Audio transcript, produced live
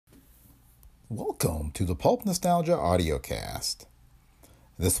Welcome to the Pulp Nostalgia Audiocast.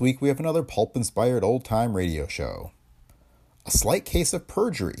 This week we have another pulp-inspired old-time radio show. A Slight Case of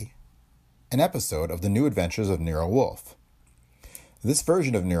Perjury, an episode of The New Adventures of Nero Wolfe. This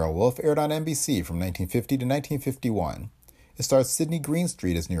version of Nero Wolfe aired on NBC from 1950 to 1951. It stars Sidney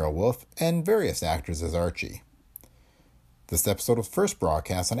Greenstreet as Nero Wolfe and various actors as Archie. This episode was first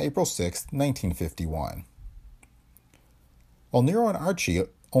broadcast on April 6, 1951. While Nero and Archie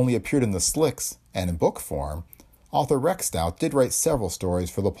only appeared in the slicks and in book form, author Rex Stout did write several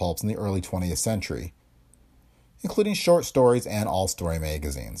stories for the pulps in the early 20th century, including short stories and all-story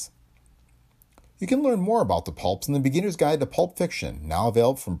magazines. You can learn more about the pulps in the Beginner's Guide to Pulp Fiction, now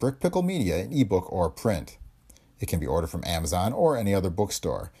available from Brick Pickle Media in ebook or print. It can be ordered from Amazon or any other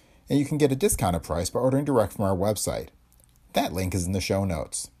bookstore, and you can get a discounted price by ordering direct from our website. That link is in the show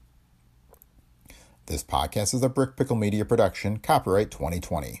notes. This podcast is a Brick Pickle Media production, copyright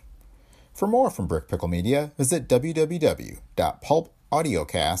 2020. For more from Brick Pickle Media, visit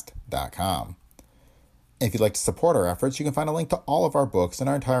www.pulpaudiocast.com. If you'd like to support our efforts, you can find a link to all of our books and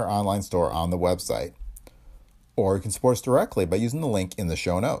our entire online store on the website. Or you can support us directly by using the link in the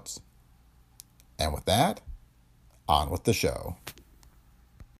show notes. And with that, on with the show.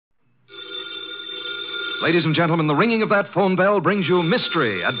 Ladies and gentlemen, the ringing of that phone bell brings you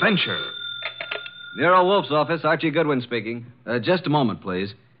mystery, adventure. Nero Wolfe's office, Archie Goodwin speaking. Just a moment,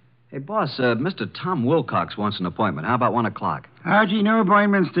 please. Hey, boss, Mr. Tom Wilcox wants an appointment. How about 1 o'clock? Archie, no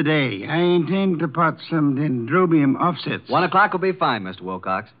appointments today. I intend to pot some dendrobium offsets. 1 o'clock will be fine, Mr.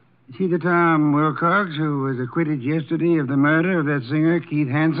 Wilcox. See the Tom Wilcox who was acquitted yesterday of the murder of that singer, Keith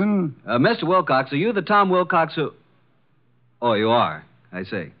Hansen? Mr. Wilcox, are you the Tom Wilcox who... Oh, you are. I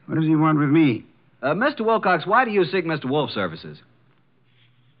see. What does he want with me? Mr. Wilcox, why do you seek Mr. Wolfe's services?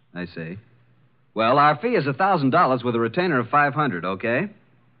 I see. Well, our fee is $1,000 with a retainer of $500, okay?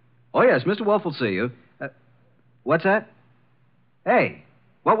 Oh, yes, Mr. Wolfe will see you. What's that? Hey,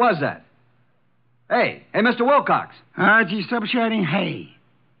 what was that? Hey, Mr. Wilcox. Archie, stop shouting, hey.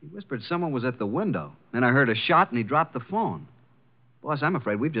 He whispered someone was at the window. Then I heard a shot and he dropped the phone. Boss, I'm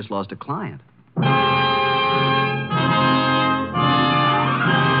afraid we've just lost a client.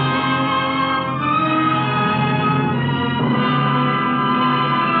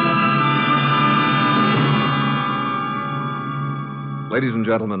 Ladies and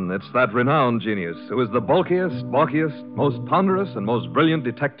gentlemen, it's that renowned genius who is the bulkiest, most ponderous, and most brilliant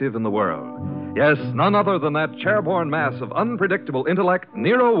detective in the world. Yes, none other than that chairborne mass of unpredictable intellect,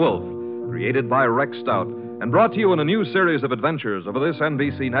 Nero Wolfe, created by Rex Stout, and brought to you in a new series of adventures over this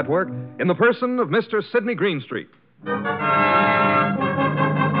NBC network in the person of Mr. Sidney Greenstreet.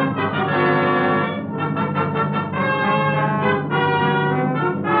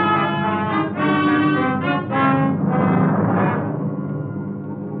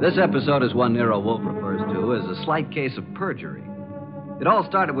 This episode is one Nero Wolfe refers to as a slight case of perjury. It all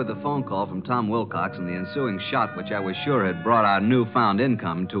started with a phone call from Tom Wilcox and the ensuing shot, which I was sure had brought our newfound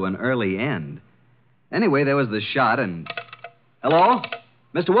income to an early end. Anyway, there was the shot and... Hello?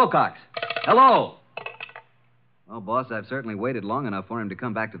 Mr. Wilcox? Hello? Well, boss, I've certainly waited long enough for him to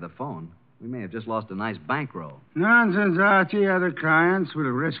come back to the phone. We may have just lost a nice bankroll. Nonsense, Archie. Other clients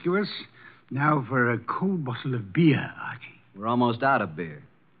will rescue us. Now for a cold bottle of beer, Archie. We're almost out of beer.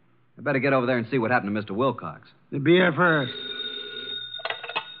 I better get over there and see what happened to Mr. Wilcox. The beer first.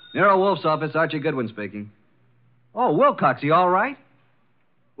 Nero Wolfe's office, Archie Goodwin speaking. Oh, Wilcox, you all right?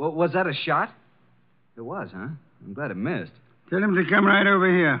 Well, was that a shot? It was, huh? I'm glad it missed. Tell him to come right over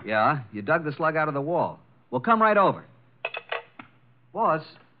here. Yeah, you dug the slug out of the wall. Well, come right over. Boss,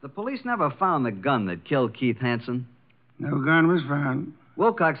 the police never found the gun that killed Keith Hansen. No gun was found.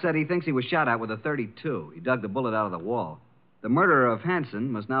 Wilcox said he thinks he was shot at with a .32. He dug the bullet out of the wall. The murderer of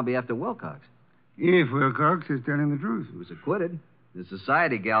Hansen must now be after Wilcox. If Wilcox is telling the truth. He was acquitted. The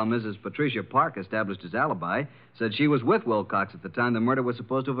society gal, Mrs. Patricia Park, established his alibi, said she was with Wilcox at the time the murder was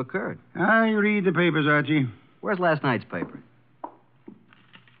supposed to have occurred. I read the papers, Archie. Where's last night's paper?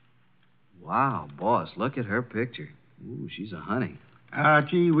 Wow, boss, look at her picture. Ooh, she's a honey.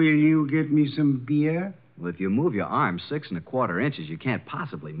 Archie, will you get me some beer? Well, if you move your arm 6 1/4 inches, you can't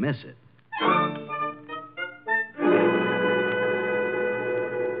possibly miss it.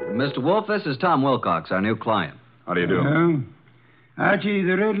 Mr. Wolfe, this is Tom Wilcox, our new client. How do you do? Archie,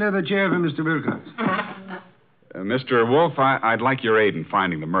 the red leather chair for Mr. Wilcox. Mr. Wolfe, I'd like your aid in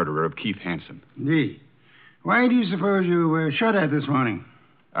finding the murderer of Keith Hansen. Indeed. Why do you suppose you were shot at this morning?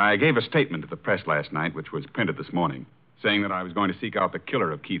 I gave a statement to the press last night, which was printed this morning, saying that I was going to seek out the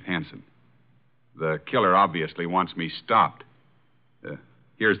killer of Keith Hansen. The killer obviously wants me stopped.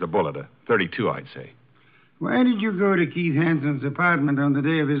 Here's the bullet, a .32, I'd say. Why did you go to Keith Hansen's apartment on the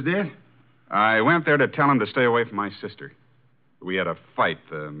day of his death? I went there to tell him to stay away from my sister. We had a fight.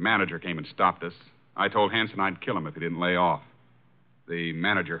 The manager came and stopped us. I told Hanson I'd kill him if he didn't lay off. The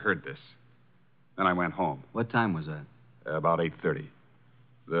manager heard this. Then I went home. What time was that? About 8:30.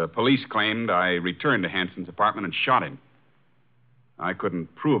 The police claimed I returned to Hanson's apartment and shot him. I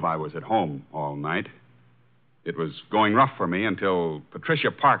couldn't prove I was at home all night. It was going rough for me until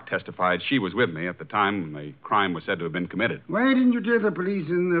Patricia Park testified she was with me at the time when the crime was said to have been committed. Why didn't you tell the police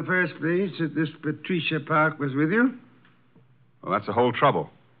in the first place that this Patricia Park was with you? Well, that's the whole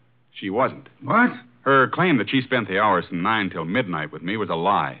trouble. She wasn't. What? Her claim that she spent the hours from 9 till midnight with me was a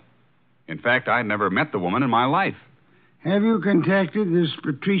lie. In fact, I'd never met the woman in my life. Have you contacted this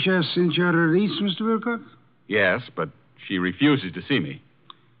Patricia since your release, Mr. Wilcox? Yes, but she refuses to see me.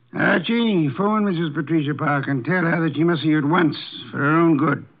 Archie, phone Mrs. Patricia Park and tell her that she must see you at once for her own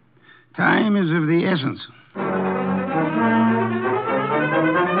good. Time is of the essence.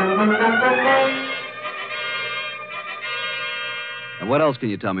 And what else can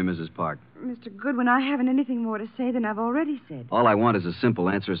you tell me, Mrs. Park? Mr. Goodwin, I haven't anything more to say than I've already said. All I want is a simple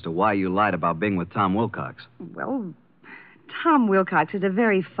answer as to why you lied about being with Tom Wilcox. Well, Tom Wilcox is a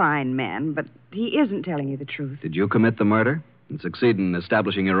very fine man, but he isn't telling you the truth. Did you commit the murder and succeed in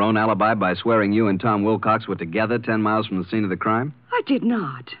establishing your own alibi by swearing you and Tom Wilcox were together 10 miles from the scene of the crime? I did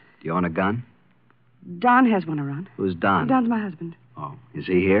not. Do you own a gun? Don has one around. Who's Don? Don's my husband. Oh, is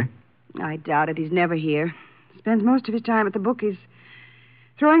he here? I doubt it. He's never here. Spends most of his time at the bookies,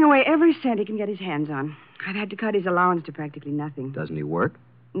 throwing away every cent he can get his hands on. I've had to cut his allowance to practically nothing. Doesn't he work?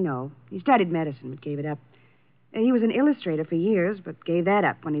 No. He studied medicine, but gave it up. He was an illustrator for years, but gave that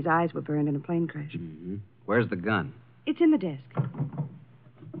up when his eyes were burned in a plane crash. Mm-hmm. Where's the gun? It's in the desk.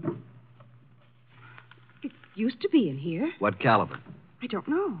 It used to be in here. What caliber? I don't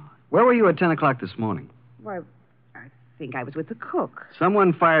know. Where were you at 10 o'clock this morning? Why, I think I was with the cook.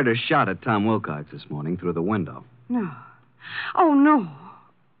 Someone fired a shot at Tom Wilcox this morning through the window. No. Oh, no.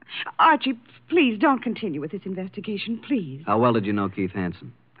 Archie, please don't continue with this investigation, please. How well did you know Keith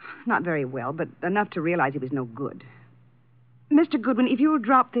Hansen? Not very well, but enough to realize he was no good. Mr. Goodwin, if you'll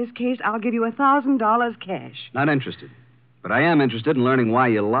drop this case, I'll give you $1,000 cash. Not interested. But I am interested in learning why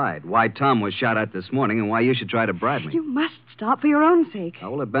you lied, why Tom was shot at this morning, and why you should try to bribe me. You must stop for your own sake.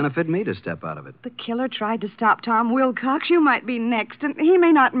 How will it benefit me to step out of it? The killer tried to stop Tom Wilcox. You might be next, and he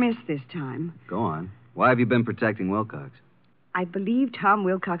may not miss this time. Go on. Why have you been protecting Wilcox? I believed Tom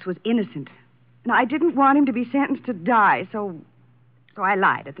Wilcox was innocent, and I didn't want him to be sentenced to die, so I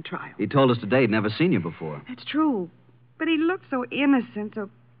lied at the trial. He told us today he'd never seen you before. That's true. But he looked so innocent, so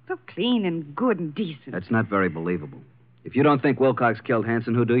clean and good and decent. That's not very believable. If you don't think Wilcox killed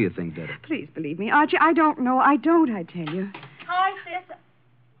Hansen, who do you think did it? Please believe me, Archie. I don't know. I tell you. Hi, sis.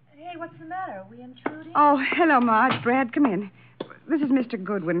 Hey, what's the matter? Are we intruding? Oh, hello, Marge. Brad, come in. This is Mr.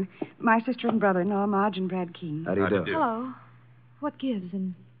 Goodwin, my sister and brother-in-law, Marge and Brad Keene. How do you do? Hello. What gives,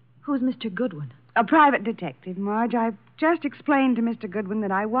 and who's Mr. Goodwin? A private detective, Marge. I've just explained to Mr. Goodwin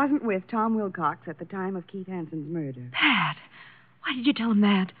that I wasn't with Tom Wilcox at the time of Keith Hansen's murder. Pat, why did you tell him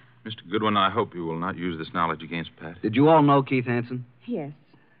that? Mr. Goodwin, I hope you will not use this knowledge against Pat. Did you all know Keith Hansen? Yes.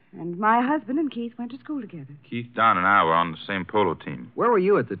 And my husband and Keith went to school together. Keith, Don, and I were on the same polo team. Where were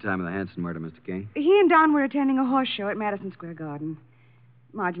you at the time of the Hansen murder, Mr. King? He and Don were attending a horse show at Madison Square Garden.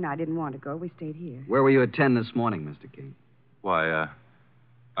 Marge and I didn't want to go. We stayed here. Where were you at 10 this morning, Mr. King? Why,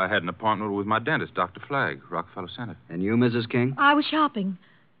 I had an appointment with my dentist, Dr. Flagg, Rockefeller Center. And you, Mrs. King? I was shopping.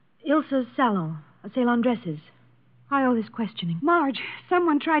 Ilsa's salon, a sale on dresses. Why all this questioning? Marge,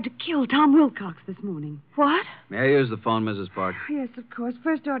 someone tried to kill Tom Wilcox this morning. What? May I use the phone, Mrs. Park? Yes, of course.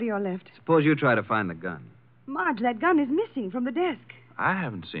 First door to your left. Suppose you try to find the gun. Marge, that gun is missing from the desk. I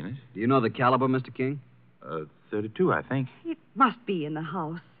haven't seen it. Do you know the caliber, Mr. King? 32, I think. It must be in the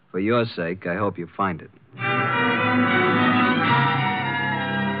house. For your sake, I hope you find it.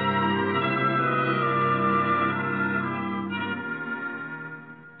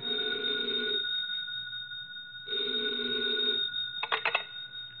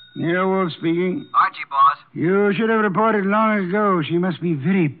 Nero Wolfe speaking. Archie, boss. You should have reported long ago. She must be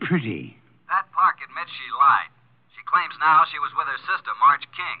very pretty. Pat Park admits she lied. She claims now she was with her sister, Marge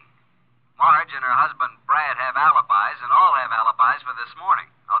King. Marge and her husband, Brad, have alibis, and all have alibis for this morning.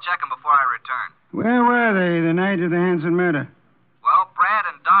 I'll check them before I return. Where were they the night of the Hansen murder? Well, Brad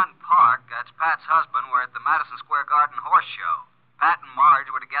and Don Park, that's Pat's husband, were at the Madison Square Garden horse show. Pat and Marge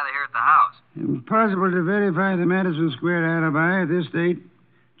were together here at the house. Impossible to verify the Madison Square alibi at this date.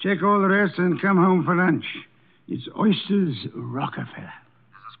 Check all the rest and come home for lunch. It's Oysters Rockefeller.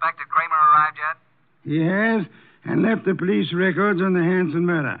 Has Inspector Kramer arrived yet? He has, and left the police records on the Hansen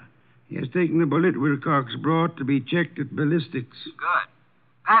murder. He has taken the bullet Wilcox brought to be checked at ballistics. Good.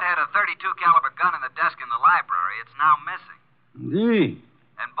 Pat had a .32 caliber Gee.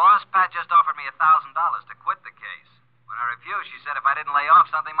 And, boss, Pat just offered me $1,000 to quit the case. When I refused, she said if I didn't lay off,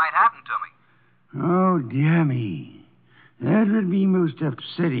 something might happen to me. Oh, dear me. That would be most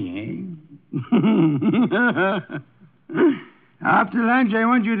upsetting, eh? After lunch, I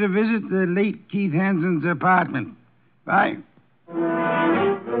want you to visit the late Keith Hansen's apartment. Bye.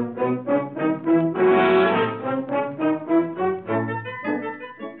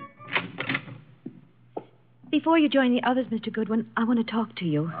 Before you join the others, Mr. Goodwin, I want to talk to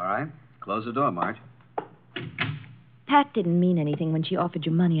you. All right. Close the door, Marge. Pat didn't mean anything when she offered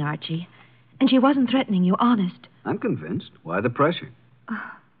you money, Archie. And she wasn't threatening you, honest. I'm convinced. Why the pressure?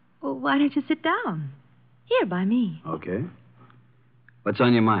 Well, why don't you sit down? Here, by me. Okay. What's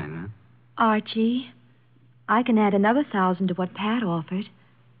on your mind, huh? Archie, I can add another 1,000 to what Pat offered.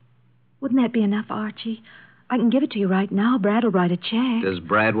 Wouldn't that be enough, Archie? I can give it to you right now. Brad will write a check. Does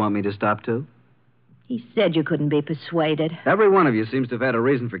Brad want me to stop, too? He said you couldn't be persuaded. Every one of you seems to have had a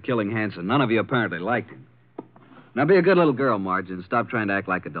reason for killing Hanson. None of you apparently liked him. Now, be a good little girl, Marge, and stop trying to act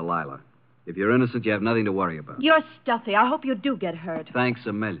like a Delilah. If you're innocent, you have nothing to worry about. You're stuffy. I hope you do get hurt. Thanks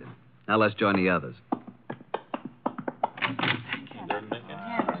a million. Now, let's join the others.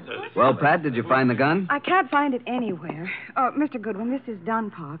 Well, Pat, did you find the gun? I can't find it anywhere. Mr. Goodwin, this is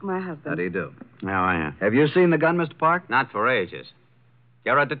Don Park, my husband. How do you do? How are you? Have you seen the gun, Mr. Park? Not for ages.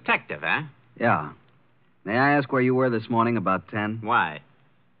 You're a detective, eh? Yeah. May I ask where you were this morning about 10? Why?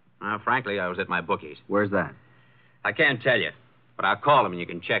 Frankly, I was at my bookie's. Where's that? I can't tell you, but I'll call him and you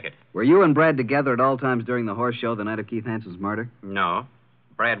can check it. Were you and Brad together at all times during the horse show the night of Keith Hanson's murder? No.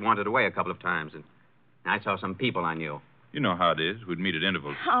 Brad wandered away a couple of times, and I saw some people I knew. You know how it is. We'd meet at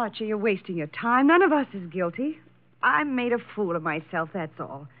intervals. Archie, you're wasting your time. None of us is guilty. I made a fool of myself, that's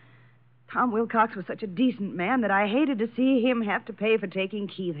all. Tom Wilcox was such a decent man that I hated to see him have to pay for taking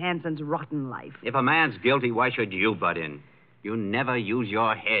Keith Hanson's rotten life. If a man's guilty, why should you butt in? You never use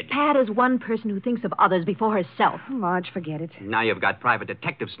your head. Pat is one person who thinks of others before herself. Marge, forget it. Now you've got private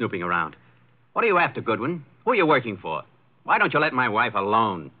detectives snooping around. What are you after, Goodwin? Who are you working for? Why don't you let my wife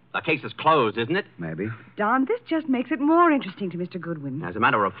alone? The case is closed, isn't it? Maybe. Don, this just makes it more interesting to Mr. Goodwin. As a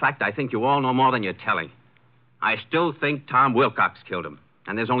matter of fact, I think you all know more than you're telling. I still think Tom Wilcox killed him.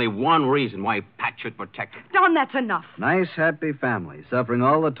 And there's only one reason why Pat should protect him. Don, that's enough. Nice, happy family, suffering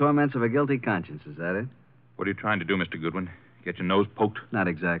all the torments of a guilty conscience. Is that it? What are you trying to do, Mr. Goodwin? Get your nose poked? Not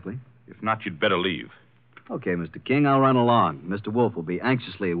exactly. If not, you'd better leave. Okay, Mr. King, I'll run along. Mr. Wolfe will be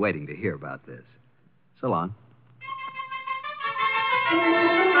anxiously waiting to hear about this. So long.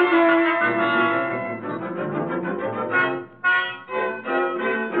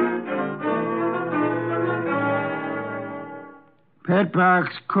 Pat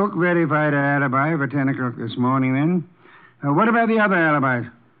Park's cook verified her alibi for 10 o'clock this morning, then. What about the other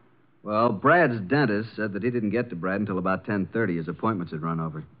alibis? Well, Brad's dentist said that he didn't get to Brad until about 10:30. His appointments had run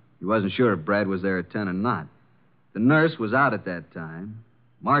over. He wasn't sure if Brad was there at 10 or not. The nurse was out at that time.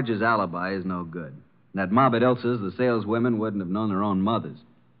 Marge's alibi is no good. And at mob at Ilsa's, the saleswomen wouldn't have known their own mothers.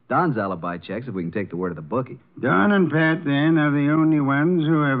 Don's alibi checks if we can take the word of the bookie. Don and Pat, then, are the only ones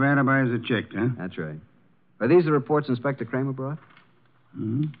who have alibis that checked, huh? That's right. Are these the reports Inspector Kramer brought?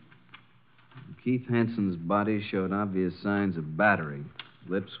 Hmm? Keith Hanson's body showed obvious signs of battery.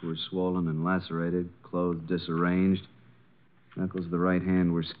 Lips were swollen and lacerated, clothes disarranged. Knuckles of the right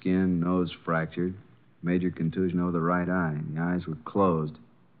hand were skinned, nose fractured. Major contusion over the right eye. The eyes were closed.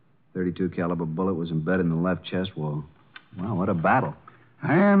 .32 caliber bullet was embedded in the left chest wall. Wow, what a battle.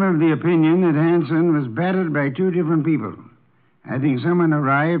 I am of the opinion that Hanson was battered by two different people. I think someone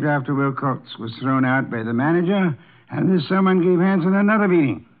arrived after Wilcox was thrown out by the manager, and this someone gave Hanson another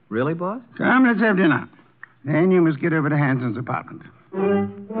beating. Really, boss? Come, let's have dinner. Then you must get over to Hanson's apartment.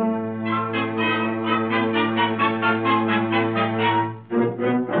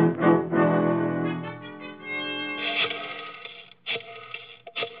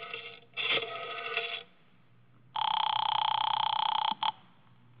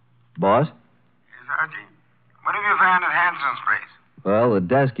 Boss? Yes, Archie? What have you found at Hanson's place? Well, the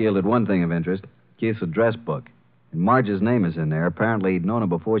desk yielded one thing of interest. Keith's address book. And Marge's name is in there. Apparently, he'd known her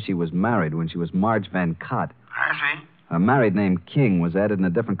before she was married, when she was Marge Van Cott. I see. Her married name, King, was added in a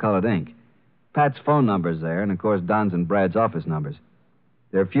different colored ink. Pat's phone number's there, and, of course, Don's and Brad's office numbers.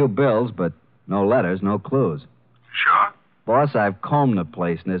 There are a few bills, but no letters, no clues. Sure? Boss, I've combed the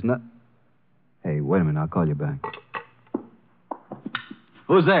place, and there's no... Hey, wait a minute. I'll call you back.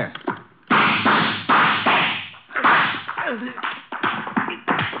 Who's there?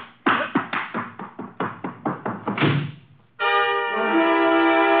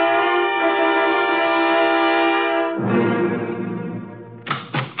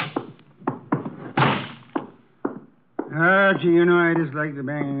 Archie, you know I dislike the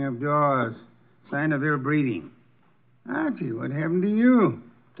banging of doors. Sign of ill breeding. Archie, what happened to you?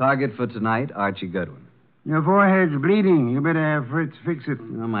 Target for tonight, Archie Goodwin. Your forehead's bleeding. You better have Fritz fix it.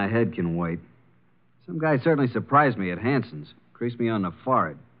 Well, my head can wait. Some guy certainly surprised me at Hanson's. Creased me on the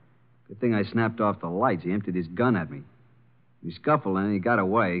forehead. Good thing I snapped off the lights. He emptied his gun at me. We scuffled and he got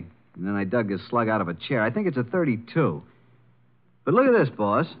away. And then I dug his slug out of a chair. I think it's a 32. But look at this,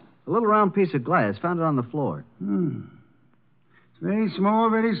 boss. A little round piece of glass. Found it on the floor. It's very small,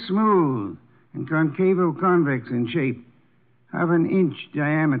 very smooth, and concavo-convex in shape. Half an inch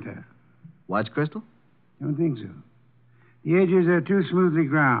diameter. Watch crystal? Don't think so. The edges are too smoothly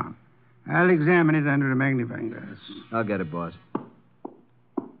ground. I'll examine it under a magnifying glass. I'll get it, boss.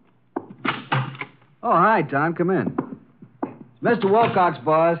 Oh, hi, Tom. Come in. It's Mr. Wilcox,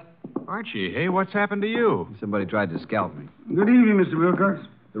 boss. Archie, hey, what's happened to you? Somebody tried to scalp me. Good evening, Mr. Wilcox.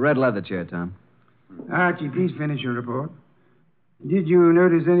 The red leather chair, Tom. Archie, please finish your report. Did you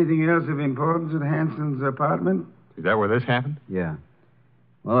notice anything else of importance at Hanson's apartment? Is that where this happened? Yeah.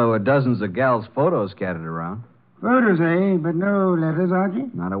 Well, there were dozens of gals' photos scattered around. Photos, eh? But no letters, Archie?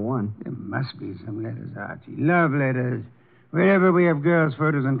 Not a one. There must be some letters, Archie. Love letters. Wherever we have girls'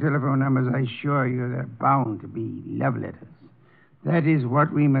 photos and telephone numbers, I assure you there are bound to be love letters. That is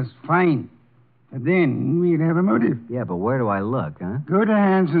what we must find. But then we'll have a motive. Yeah, but where do I look, huh? Go to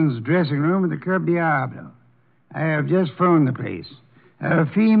Hanson's dressing room at the Club Diablo. I have just phoned the place. A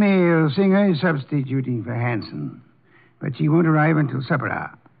female singer is substituting for Hanson, but she won't arrive until supper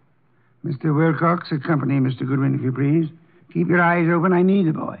hour. Mr. Wilcox, accompany Mr. Goodwin, if you please. Keep your eyes open. I need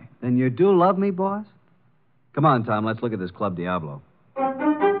the boy. Then you do love me, boss? Come on, Tom. Let's look at this Club Diablo.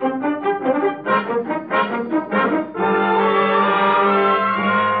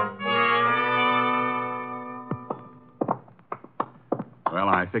 Well,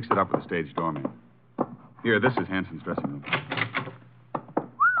 I fixed it up with the stage doorman. Here, this is Hanson's dressing room.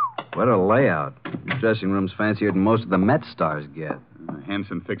 What a layout. This dressing room's fancier than most of the Met stars get.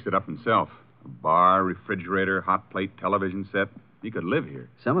 Hanson fixed it up himself. A bar, refrigerator, hot plate, television set. He could live here.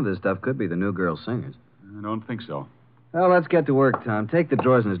 Some of this stuff could be the new girl singers. I don't think so. Well, let's get to work, Tom. Take the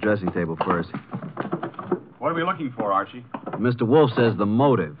drawers in his dressing table first. What are we looking for, Archie? Mr. Wolfe says the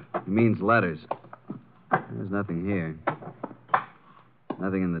motive. He means letters. There's nothing here.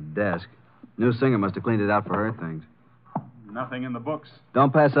 Nothing in the desk. New singer must have cleaned it out for her things. Nothing in the books.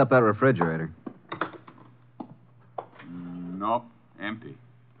 Don't pass up that refrigerator. Nope, empty.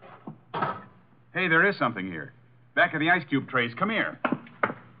 Hey, there is something here. Back of the ice cube trays. Come here.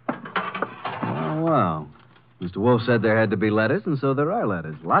 Oh, wow. Mr. Wolfe said there had to be letters, and so there are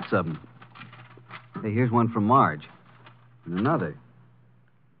letters. Lots of them. Hey, here's one from Marge. And another.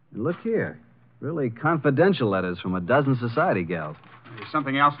 And look here. Really confidential letters from a dozen society gals. There's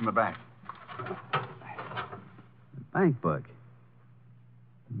something else in the back. A bank book.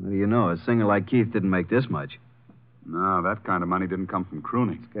 What do you know? A singer like Keith didn't make this much. No, that kind of money didn't come from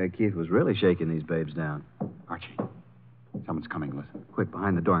crooning. This guy Keith was really shaking these babes down. Archie, someone's coming. Listen. Quick,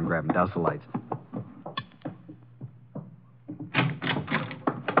 behind the door and grab him. Douse the lights. Run,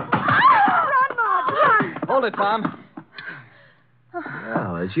 Marge, run! Hold it, Tom.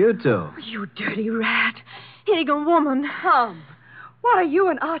 Well, it's you two. You dirty rat. Higgin woman. Tom, what are you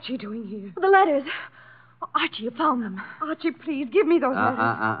and Archie doing here? The letters. Archie, you found them. Archie, please, give me those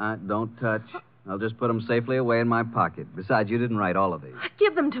letters. Don't touch. I'll just put them safely away in my pocket. Besides, you didn't write all of these.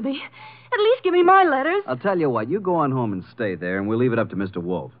 Give them to me. At least give me my letters. I'll tell you what. You go on home and stay there, and we'll leave it up to Mr.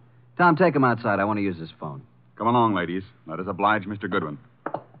 Wolfe. Tom, take him outside. I want to use his phone. Come along, ladies. Let us oblige Mr. Goodwin.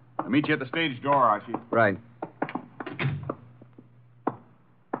 I'll meet you at the stage door, Archie. Right.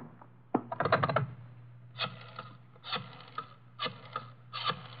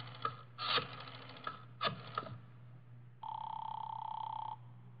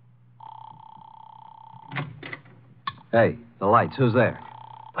 Hey, the lights. Who's there?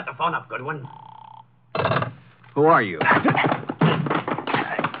 Put the phone up, Goodwin. Who are you?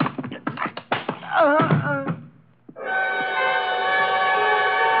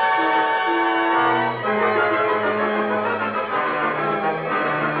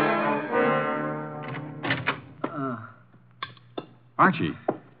 Archie,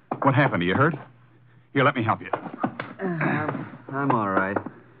 what happened? Are you hurt? Here, let me help you. I'm all right.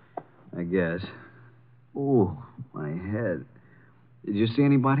 I guess. Ooh, my head. Did you see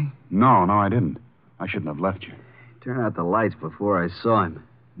anybody? No, I didn't. I shouldn't have left you. Turn out the lights before I saw him.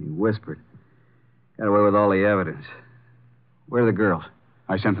 He whispered. Got away with all the evidence. Where are the girls?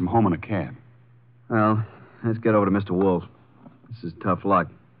 I sent them home in a cab. Well, let's get over to Mr. Wolfe. This is tough luck.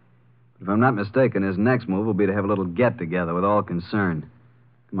 But if I'm not mistaken, his next move will be to have a little get-together with all concerned.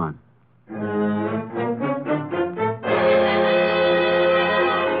 Come on.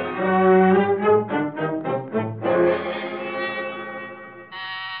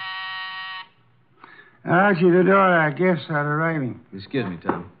 Archie, the door, our guests are arriving. Excuse me,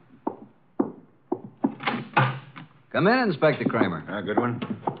 Tom. Come in, Inspector Kramer. Goodwin.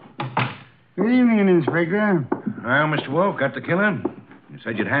 Good evening, Inspector. Well, Mr. Wolfe, got the killer? You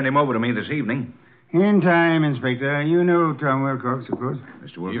said you'd hand him over to me this evening. In time, Inspector. You know Tom Wilcox, of course.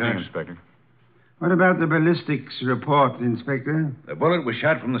 Mr. Wolfe. Evening, Inspector. What about the ballistics report, Inspector? The bullet was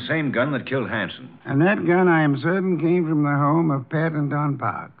shot from the same gun that killed Hanson. And that gun, I am certain, came from the home of Pat and Don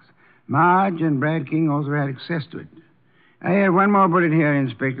Parks. Marge and Brad King also had access to it. I have one more bullet here,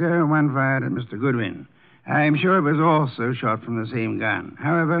 Inspector, one fired at Mr. Goodwin. I am sure it was also shot from the same gun.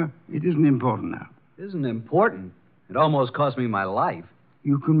 However, it isn't important now. Isn't important? It almost cost me my life.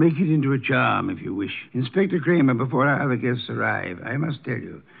 You can make it into a charm if you wish. Inspector Kramer, before our other guests arrive, I must tell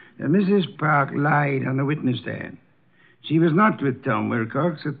you that Mrs. Park lied on the witness stand. She was not with Tom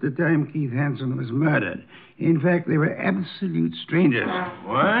Wilcox at the time Keith Hanson was murdered. In fact, they were absolute strangers.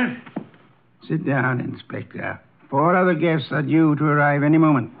 What? Sit down, Inspector. 4 other guests are due to arrive any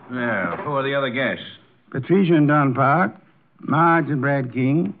moment. Well, who are the other guests? Patricia and Don Park, Marge and Brad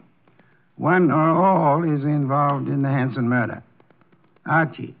King. One or all is involved in the Hanson murder.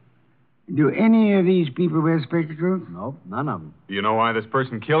 Archie, do any of these people wear spectacles? Nope, none of them. Do you know why this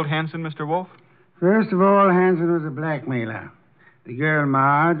person killed Hanson, Mr. Wolfe? First of all, Hanson was a blackmailer. The girl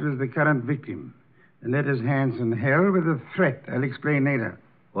Marge was the current victim. The letters Hanson held were the threat. I'll explain later.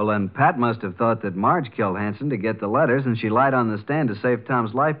 Well, then Pat must have thought that Marge killed Hanson to get the letters, and she lied on the stand to save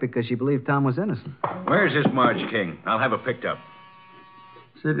Tom's life because she believed Tom was innocent. Where's this Marge King? I'll have her picked up.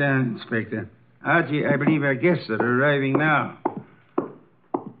 Sit down, Inspector. Archie, I believe our guests are arriving now.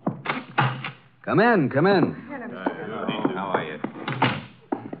 Come in, come in. How are you?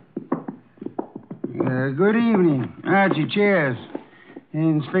 Good evening. Archie, chairs.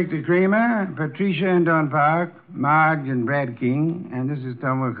 Inspector Kramer, Patricia and Don Park, Marge and Brad King, and this is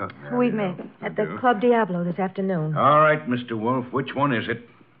Tom Wilcox. We met at the Club Diablo this afternoon. All right, Mr. Wolfe. Which one is it?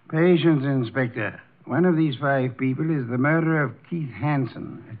 Patience, Inspector. One of these 5 people is the murderer of Keith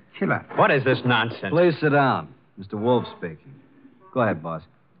Hanson, a killer. What is this nonsense? Please sit down. Mr. Wolfe speaking. Go ahead, boss.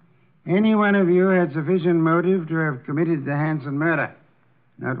 Any one of you had sufficient motive to have committed the Hanson murder.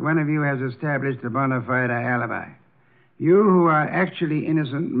 Not one of you has established a bona fide alibi. You who are actually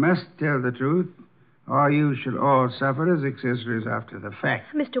innocent must tell the truth, or you shall all suffer as accessories after the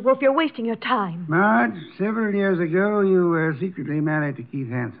fact. Mr. Wolfe, you're wasting your time. Marge, several years ago, you were secretly married to Keith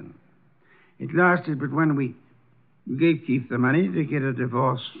Hanson. It lasted but 1 week. You gave Keith the money to get a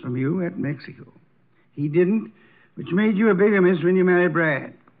divorce from you at Mexico. He didn't, which made you a bigamist when you married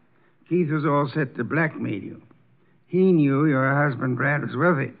Brad. Keith was all set to blackmail you. He knew your husband, Brad, was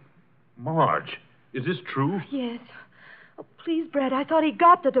wealthy. Marge, is this true? Yes. Oh, please, Brad, I thought he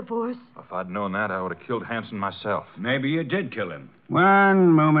got the divorce. If I'd known that, I would have killed Hanson myself. Maybe you did kill him.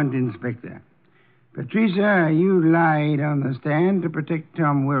 One moment, Inspector. Patricia, you lied on the stand to protect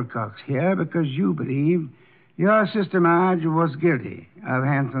Tom Wilcox here because you believed your sister Marge was guilty of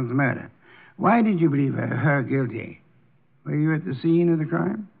Hanson's murder. Why did you believe her guilty? Were you at the scene of the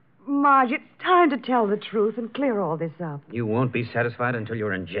crime? Marge, it's time to tell the truth and clear all this up. You won't be satisfied until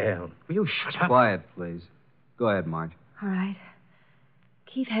you're in jail. Will you shut up? Quiet, please. Go ahead, Marge. All right.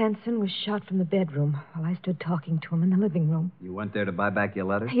 Keith Hanson was shot from the bedroom while I stood talking to him in the living room. You went there to buy back your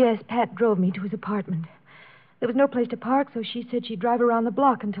letters? Yes, Pat drove me to his apartment. There was no place to park, so she said she'd drive around the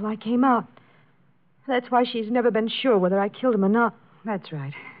block until I came out. That's why she's never been sure whether I killed him or not. That's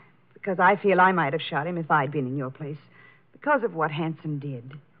right. Because I feel I might have shot him if I'd been in your place. Because of what Hanson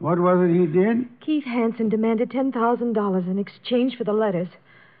did. What was it he did? Keith Hanson demanded $10,000 in exchange for the letters.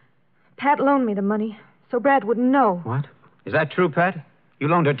 Pat loaned me the money, so Brad wouldn't know. What? Is that true, Pat? You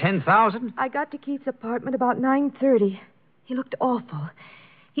loaned her $10,000? I got to Keith's apartment about 9:30. He looked awful.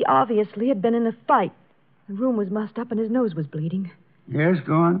 He obviously had been in a fight. The room was mussed up and his nose was bleeding. Yes,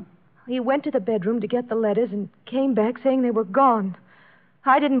 go on. He went to the bedroom to get the letters and came back saying they were gone.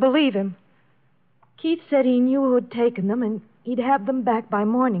 I didn't believe him. Keith said he knew who had taken them and he'd have them back by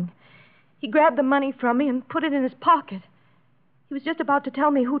morning. He grabbed the money from me and put it in his pocket. He was just about to tell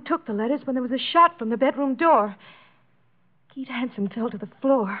me who took the letters when there was a shot from the bedroom door. Keith Hanson fell to the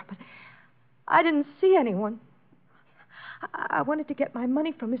floor, but I didn't see anyone. I wanted to get my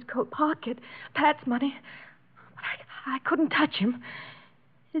money from his coat pocket, Pat's money, but I couldn't touch him.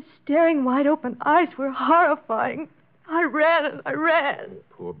 His staring, wide-open eyes were horrifying. I ran and I ran.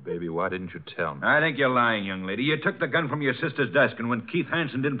 Poor baby, why didn't you tell me? I think you're lying, young lady. You took the gun from your sister's desk, and when Keith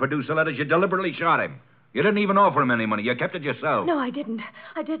Hanson didn't produce the letters, you deliberately shot him. You didn't even offer him any money. You kept it yourself. No, I didn't.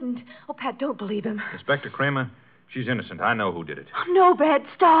 Oh, Pat, don't believe him. Inspector Kramer, she's innocent. I know who did it. Oh, no, Brad,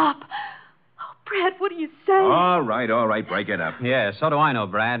 stop. Oh, Brad, what are you saying? All right, break it up. Yeah, so do I know,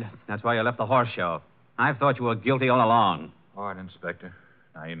 Brad. That's why you left the horse show. I've thought you were guilty all along. All right, Inspector.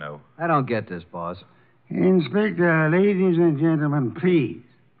 Now you know. I don't get this, boss. Inspector, ladies and gentlemen, please.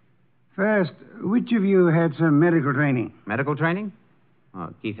 First, which of you had some medical training? Medical training?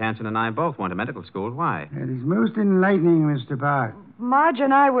 Keith Hansen and I both went to medical school. Why? That is most enlightening, Mr. Park. Marge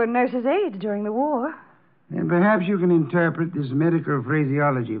and I were nurses' aides during the war. Then perhaps you can interpret this medical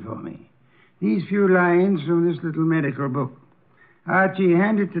phraseology for me. These few lines from this little medical book. Archie,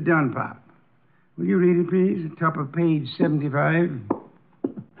 hand it to Dunpop. Will you read it, please? At top of page 75.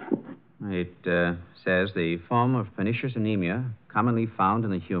 It says the form of pernicious anemia commonly found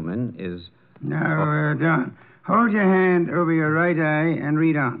in the human is... Now, Don, hold your hand over your right eye and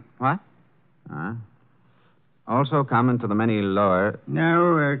read on. What? Also common to the many lower...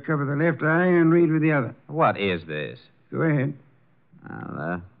 Now, cover the left eye and read with the other. What is this? Go ahead.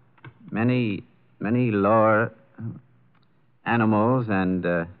 Many lower animals and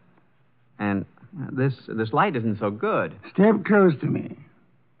this light isn't so good. Step close to me.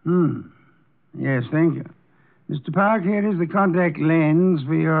 Yes, thank you. Mr. Park, here is the contact lens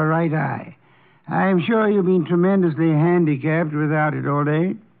for your right eye. I'm sure you've been tremendously handicapped without it all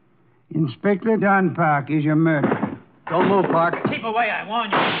day. Inspector Don Park is your murderer. Don't move, Park. Keep away, I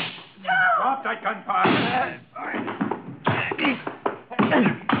warn you. Drop that gun, Park.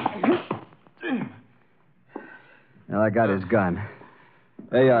 Well, I got his gun.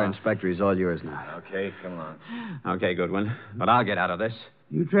 There you are, Inspector. He's all yours now. Okay, come on. Okay, Goodwin. But I'll get out of this.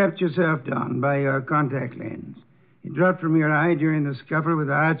 You trapped yourself, Don, by your contact lens. It dropped from your eye during the scuffle with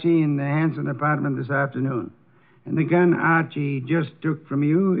Archie in the Hanson apartment this afternoon. And the gun Archie just took from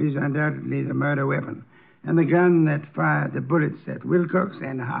you is undoubtedly the murder weapon. And the gun that fired the bullets at Wilcox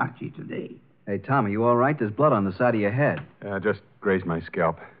and Archie today. Hey, Tom, are you all right? There's blood on the side of your head. Just grazed my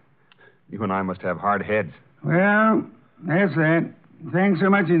scalp. You and I must have hard heads. Well, that's that. Thanks so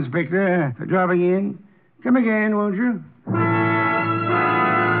much, Inspector, for dropping in. Come again, won't you?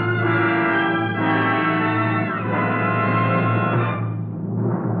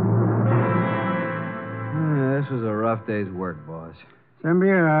 This was a rough day's work, boss. Some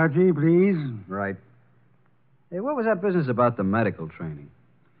beer, Archie, please. Right. Hey, what was that business about the medical training?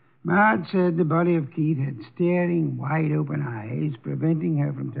 Marge said the body of Keith had staring, wide-open eyes, preventing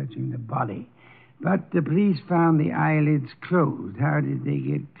her from touching the body. But the police found the eyelids closed. How did they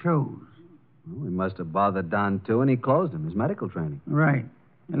get closed? Well, we must have bothered Don, too, and he closed them. His medical training. Right.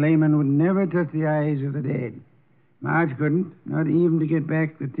 A layman would never touch the eyes of the dead. Marge couldn't, not even to get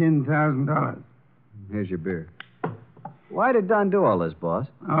back the $10,000. Here's your beer. Why did Don do all this, boss?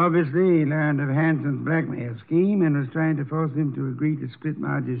 Obviously, he learned of Hanson's blackmail scheme and was trying to force him to agree to split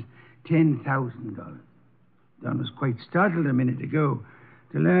Marge's $10,000. Don was quite startled a minute ago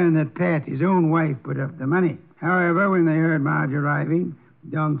to learn that Pat, his own wife, put up the money. However, when they heard Marge arriving,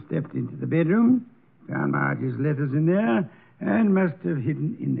 Don stepped into the bedroom, found Marge's letters in there, and must have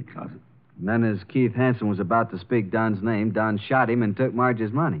hidden in the closet. And then as Keith Hansen was about to speak Don's name, Don shot him and took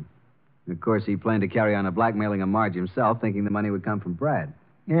Marge's money. Of course, he planned to carry on a blackmailing of Marge himself, thinking the money would come from Brad.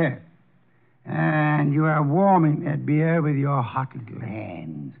 Yes. And you are warming that beer with your hot little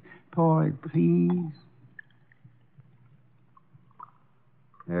hands. Pour it, please.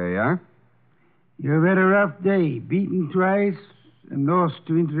 There you are. You've had a rough day, beaten twice and lost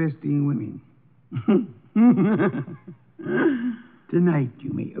to interesting women. Tonight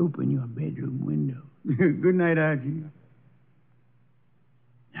you may open your bedroom window. Good night, Archie.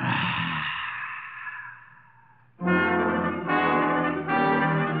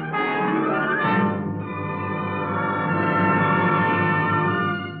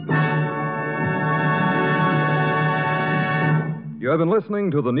 You have been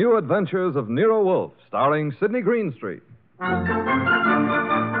listening to The New Adventures of Nero Wolfe, starring Sidney Greenstreet.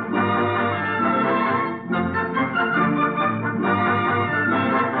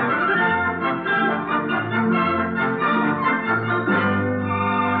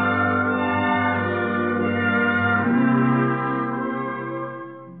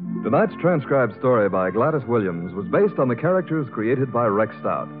 Tonight's transcribed story by Gladys Williams was based on the characters created by Rex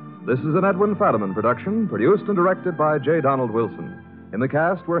Stout. This is an Edwin Fadiman production, produced and directed by J. Donald Wilson. In the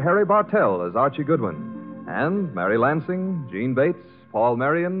cast were Harry Bartell as Archie Goodwin, and Mary Lansing, Gene Bates, Paul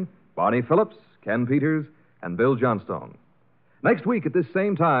Marion, Barney Phillips, Ken Peters, and Bill Johnstone. Next week at this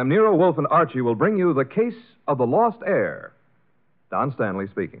same time, Nero Wolfe and Archie will bring you The Case of the Lost Heir. Don Stanley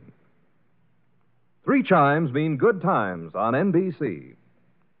speaking. 3 chimes mean good times on NBC.